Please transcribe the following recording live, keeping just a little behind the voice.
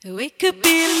We could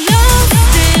be lost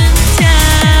in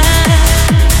time.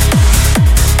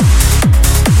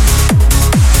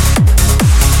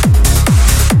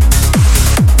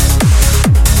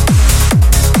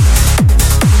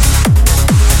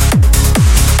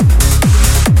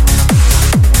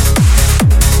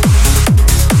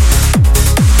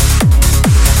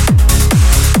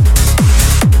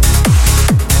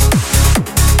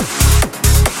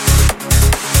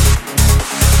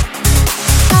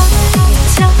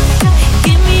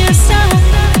 Give me a sign,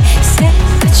 say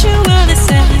what you wanna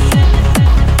say.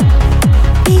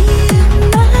 Be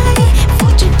my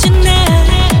fortune tonight.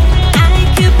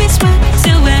 I could be swept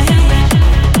away.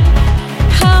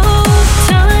 Hold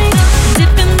tight,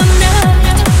 deep in the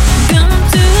night, gone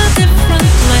to a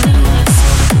different place.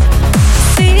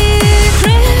 Secrets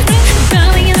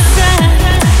burning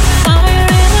inside, fire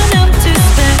in an empty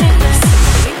space.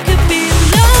 We could be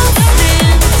lost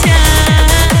in time.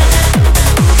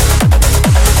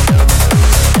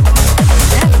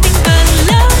 Nothing but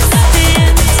lost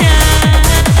in time.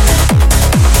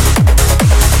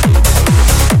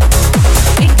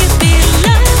 We could be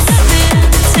lost in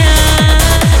time.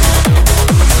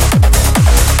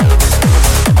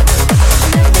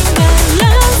 Nothing but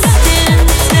lost in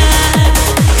time.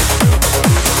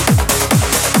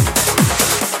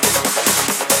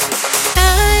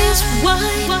 Eyes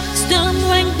wide,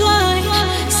 stumbling blind,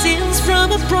 scenes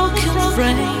from a broken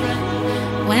frame.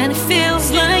 When it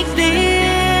feels like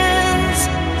this,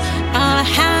 all I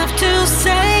have to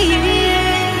say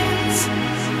is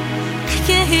I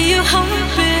can hear your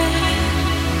heartbeat.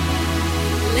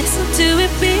 Listen to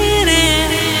it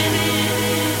beating.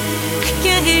 I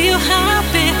can hear your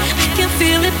heartbeat. I can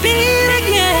feel it beating.